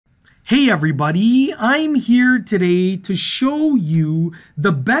Hey everybody, I'm here today to show you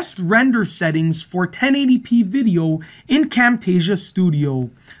the best render settings for 1080p video in Camtasia Studio.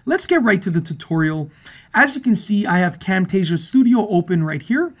 Let's get right to the tutorial. As you can see, I have Camtasia Studio open right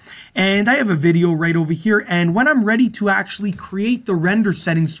here, and I have a video right over here. And when I'm ready to actually create the render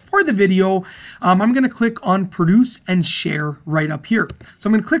settings for the video, I'm going to click on Produce and Share right up here. So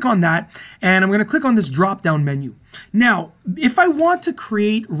I'm going to click on that, and I'm going to click on this drop-down menu. Now, if I want to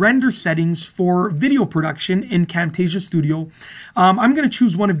create render settings for video production in Camtasia Studio, I'm going to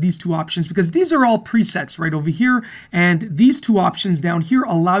choose one of these two options because these are all presets right over here, and these two options down here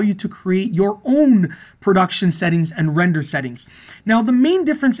allow you to create your own production settings and render settings. Now, the main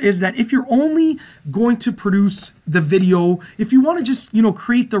difference is that if you're only going to produce the video, if you want to just,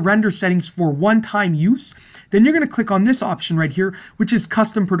 create the render settings for one-time use, then you're going to click on this option right here, which is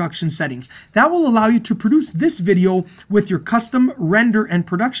custom production settings. That will allow you to produce this video with your custom render and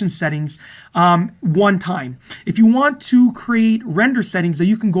production settings one time. If you want to create render settings that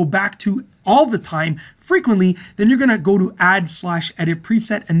you can go back to all the time, frequently, then you're going to go to add/edit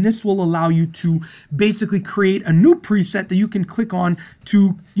preset, and this will allow you to basically create a new preset that you can click on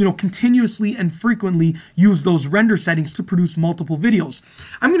to continuously and frequently use those render settings to produce multiple videos.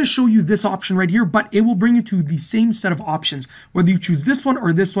 I'm going to show you this option right here, but it will bring you to the same set of options. Whether you choose this one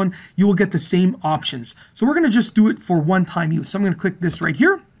or this one, you will get the same options. So we're going to just do it for one-time use. So I'm going to click this right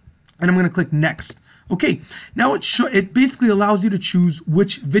here, and I'm going to click next. Okay, now it basically allows you to choose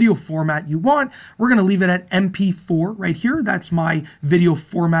which video format you want. We're going to leave it at MP4 right here. That's my video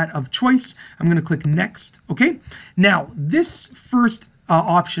format of choice. I'm going to click next. Okay, now this first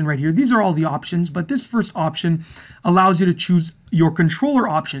option right here, these are all the options, but this first option allows you to choose your controller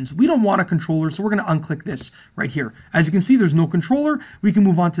options. We don't want a controller, so we're going to unclick this right here. As you can see, there's no controller. We can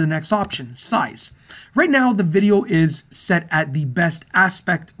move on to the next option, size. Right now, the video is set at the best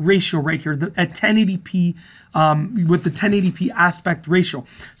aspect ratio right here, at 1080p, with the 1080p aspect ratio.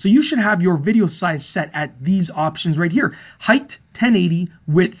 So you should have your video size set at these options right here. Height, 1080,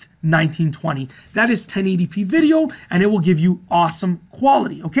 width, 1920. That is 1080p video, and it will give you awesome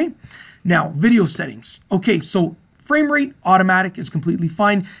quality, okay? Now, video settings. Okay, so frame rate, automatic is completely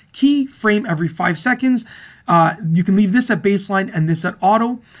fine. Key frame every 5 seconds. You can leave this at baseline and this at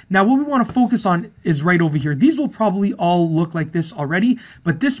auto. Now, what we want to focus on is right over here. These will probably all look like this already,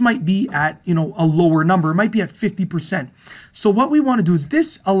 but this might be at, a lower number. It might be at 50%. So what we want to do is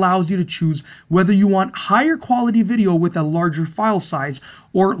this allows you to choose whether you want higher quality video with a larger file size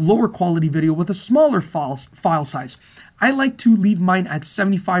or lower quality video with a smaller file size. I like to leave mine at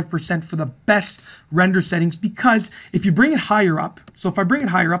 75% for the best render settings, because if you bring it higher up, so if I bring it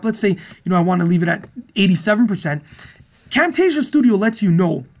higher up, let's say, I want to leave it at 87%, Camtasia Studio lets you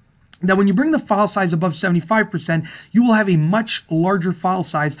know that when you bring the file size above 75%, you will have a much larger file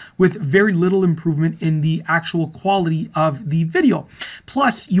size with very little improvement in the actual quality of the video.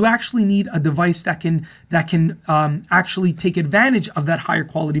 Plus, you actually need a device that can actually take advantage of that higher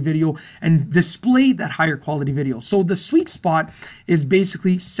quality video and display that higher quality video. So the sweet spot is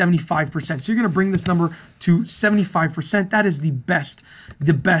basically 75%. So you're going to bring this number to 75%. That is the best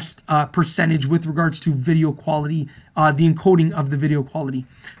percentage with regards to video quality, the encoding of the video quality.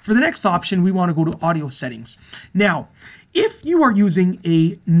 For the next option, we want to go to audio settings. Now, if you are using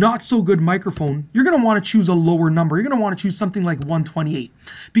a not so good microphone, you're going to want to choose a lower number. You're going to want to choose something like 128,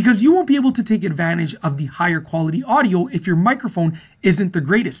 because you won't be able to take advantage of the higher quality audio if your microphone isn't the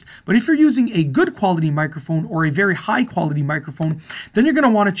greatest. But if you're using a good quality microphone or a very high quality microphone, then you're going to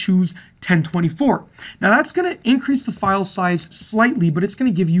want to choose 1024. Now, that's going to increase the file size slightly, but it's going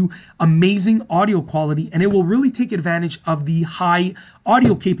to give you amazing audio quality, and it will really take advantage of the high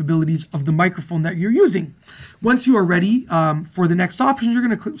audio capabilities of the microphone that you're using. Once you are ready for the next option, you're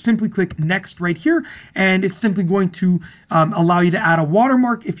going to simply click next right here, and it's simply going to allow you to add a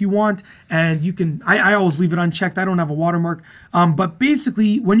watermark if you want, and you can, I always leave it unchecked. I don't have a watermark, but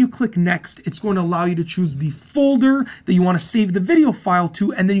basically when you click next, it's going to allow you to choose the folder that you want to save the video file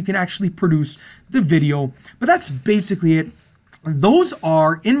to, and then you can actually produce the video. But that's basically it. Those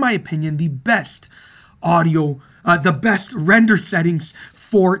are, in my opinion, the best audio, the best render settings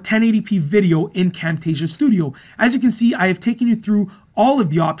for 1080p video in Camtasia Studio. As you can see, I have taken you through all of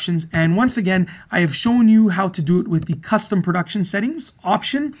the options, and once again, I have shown you how to do it with the custom production settings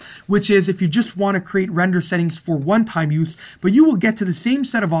option, which is if you just want to create render settings for one-time use, but you will get to the same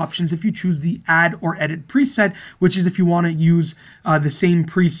set of options if you choose the add or edit preset, which is if you want to use the same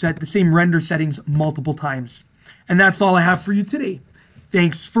preset, the same render settings multiple times. And that's all I have for you today.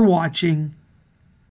 Thanks for watching.